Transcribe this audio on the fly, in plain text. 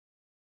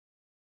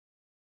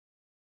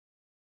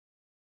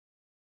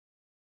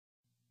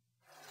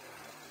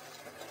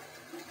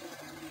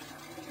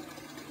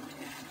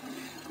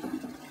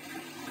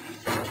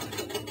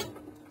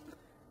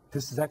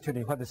This is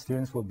actually what the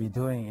students will be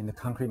doing in the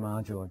concrete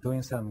module,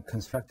 doing some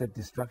constructive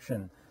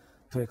destruction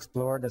to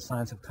explore the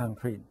science of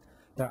concrete,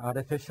 the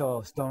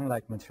artificial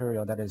stone-like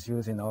material that is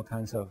used in all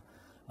kinds of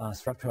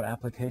structural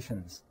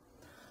applications.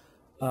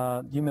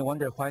 You may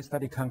wonder why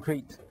study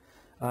concrete.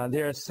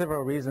 There are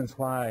several reasons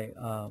why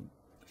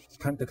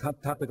the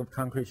topic of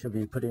concrete should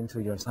be put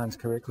into your science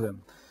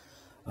curriculum.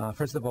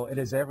 First of all, it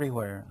is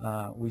everywhere.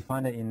 We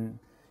find it in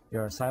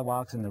your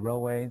sidewalks and the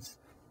roadways,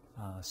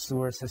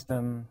 sewer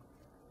system,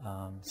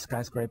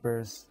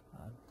 skyscrapers,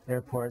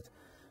 airports.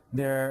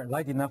 They're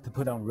light enough to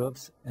put on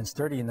roofs and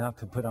sturdy enough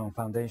to put on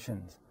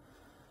foundations.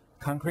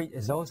 Concrete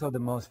is also the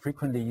most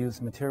frequently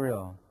used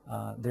material.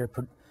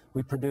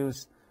 We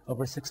produce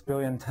over 6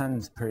 billion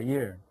tons per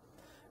year,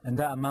 and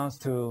that amounts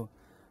to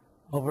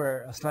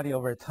slightly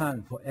over a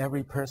ton for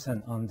every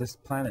person on this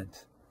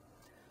planet.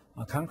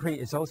 Concrete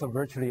is also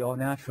virtually all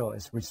natural.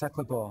 It's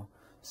recyclable,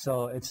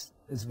 so it's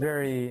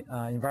very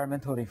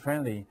environmentally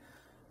friendly.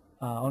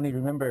 Only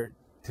remember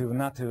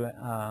not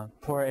to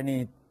pour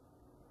any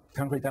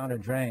concrete down the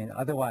drain.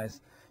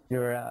 Otherwise,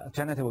 your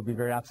janitor will be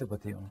very upset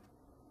with you.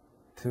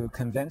 To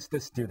convince the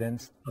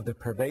students of the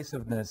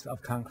pervasiveness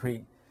of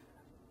concrete,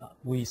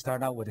 we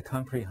start out with a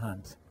concrete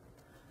hunt.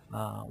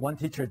 One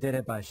teacher did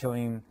it by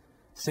showing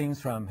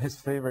scenes from his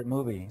favorite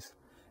movies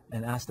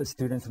and asked the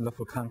students to look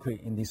for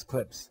concrete in these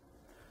clips.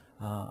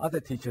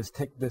 Other teachers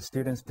take the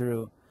students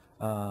through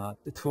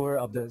the tour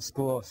of the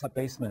school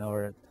sub-basement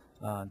or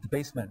the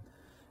basement.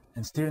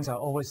 And students are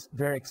always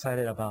very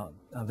excited about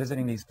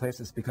visiting these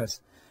places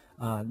because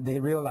they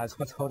realize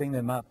what's holding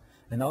them up.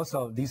 And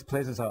also, these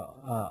places are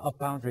up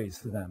boundaries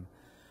to them.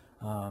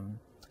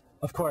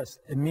 Of course,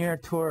 a mere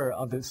tour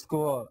of the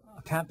school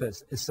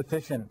campus is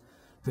sufficient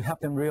to help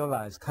them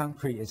realize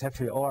concrete is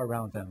actually all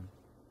around them.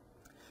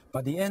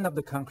 By the end of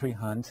the concrete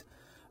hunt,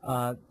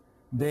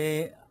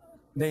 they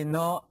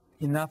know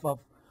enough of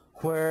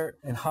where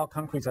and how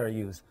concretes are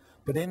used,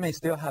 but they may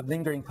still have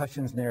lingering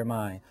questions in their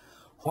mind.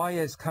 Why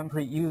is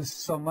concrete used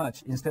so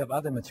much instead of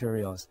other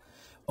materials?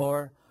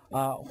 Or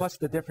what's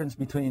the difference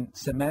between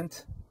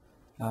cement,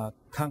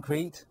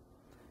 concrete,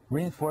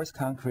 reinforced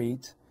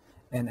concrete,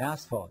 and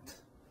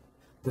asphalt?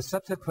 The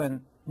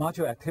subsequent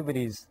module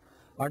activities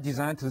are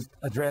designed to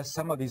address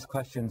some of these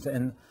questions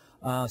and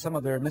some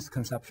of their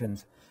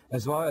misconceptions,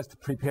 as well as to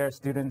prepare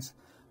students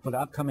for the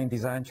upcoming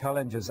design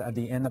challenges at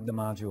the end of the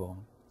module.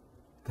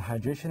 The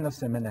hydration of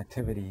cement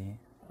activity,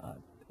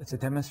 it's a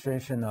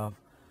demonstration of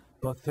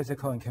both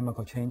physical and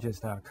chemical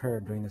changes that occur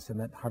during the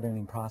cement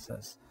hardening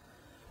process.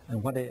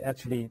 And what they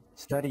actually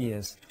study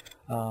is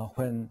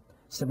when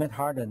cement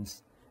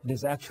hardens, it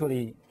is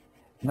actually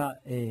not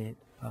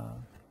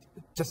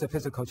just a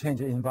physical change.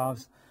 It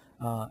involves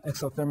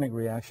exothermic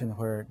reaction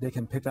where they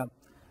can pick up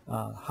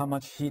how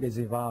much heat is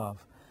evolved,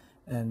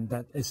 and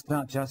that it's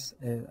not just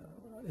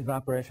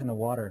evaporation of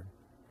water.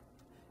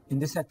 In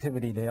this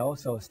activity, they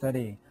also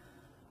study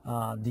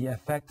the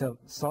effect of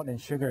salt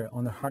and sugar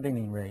on the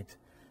hardening rate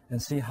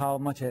and see how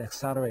much it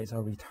accelerates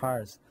or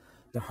retards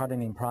the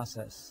hardening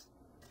process.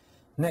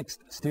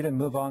 Next, students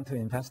move on to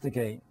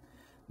investigate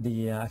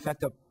the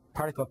effect of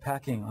particle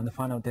packing on the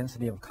final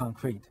density of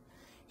concrete.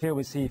 Here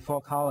we see 4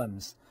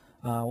 columns,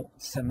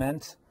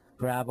 cement,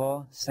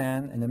 gravel,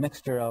 sand, and a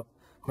mixture of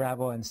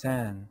gravel and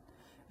sand.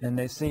 And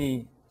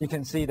you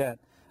can see that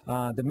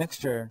the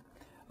mixture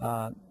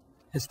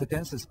is the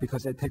densest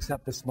because it takes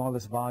up the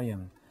smallest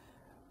volume.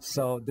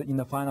 So in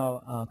the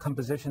final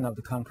composition of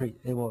the concrete,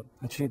 it will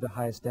achieve the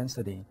highest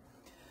density.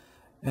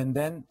 And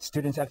then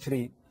students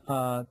actually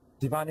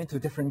divide into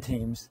different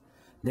teams.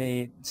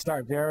 They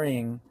start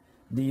varying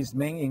these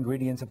main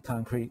ingredients of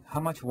concrete: how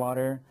much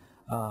water,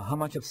 how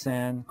much of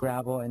sand,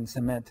 gravel, and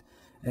cement,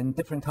 and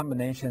different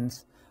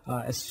combinations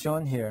as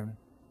shown here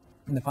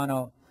in the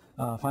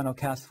final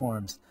cast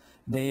forms.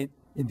 They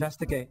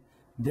investigate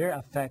their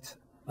effect,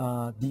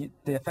 the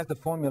effect of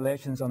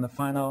formulations on the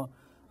final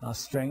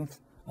strength,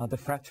 the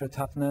fracture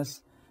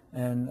toughness,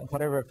 and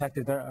whatever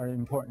effects there are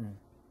important.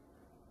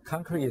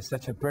 Concrete is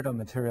such a brittle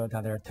material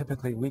that they are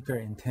typically weaker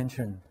in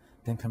tension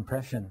than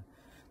compression.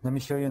 Let me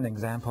show you an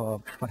example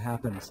of what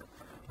happens.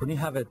 When you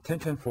have a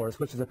tension force,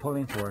 which is a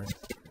pulling force,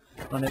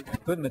 on a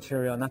good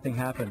material, nothing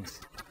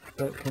happens.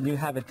 But when you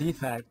have a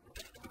defect,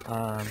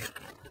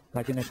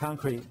 like in a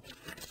concrete,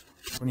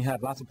 when you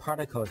have lots of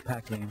particles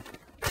packing,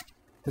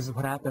 this is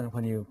what happens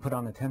when you put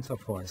on a tensile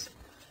force.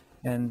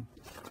 And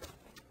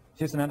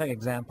here's another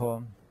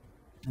example,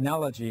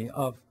 analogy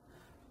of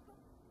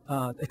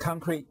a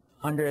concrete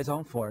under its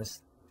own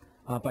force.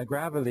 By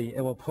gravity,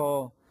 it will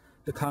pull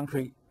the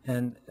concrete,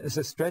 and as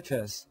it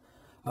stretches,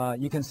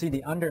 you can see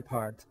the under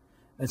part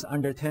is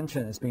under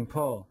tension, it's being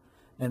pulled.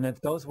 And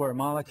if those were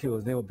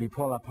molecules, they will be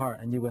pulled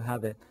apart, and you will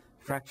have it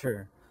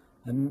fracture,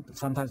 and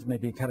sometimes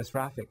maybe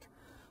catastrophic.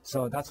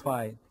 So that's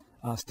why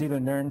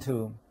students learn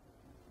to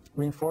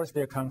reinforce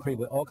their concrete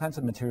with all kinds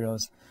of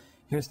materials.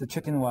 Here's the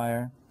chicken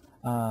wire,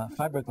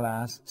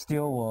 fiberglass,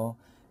 steel wool,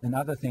 and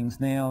other things,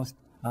 nails,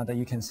 that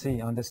you can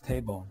see on this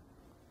table.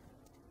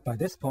 By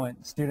this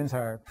point, students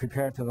are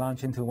prepared to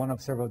launch into one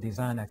of several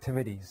design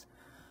activities.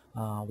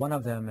 One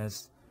of them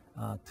is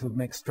to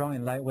make strong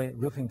and lightweight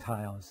roofing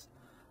tiles.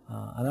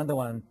 Another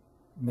one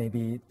may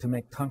be to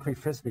make concrete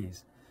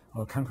frisbees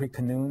or concrete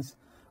canoes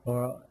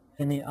or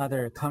any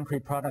other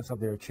concrete products of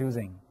their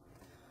choosing.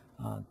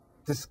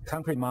 This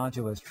concrete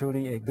module is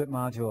truly a good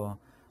module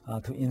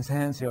to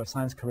enhance your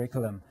science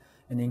curriculum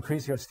and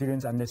increase your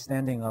students'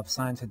 understanding of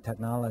science and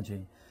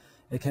technology.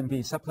 It can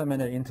be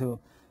supplemented into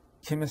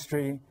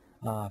chemistry,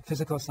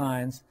 physical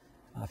science,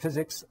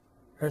 physics,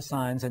 earth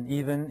science, and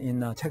even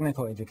in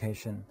technical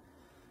education.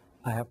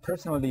 I have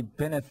personally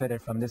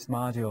benefited from this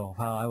module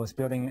while I was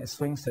building a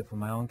swing set for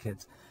my own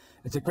kids.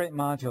 It's a great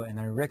module and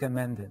I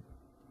recommend it.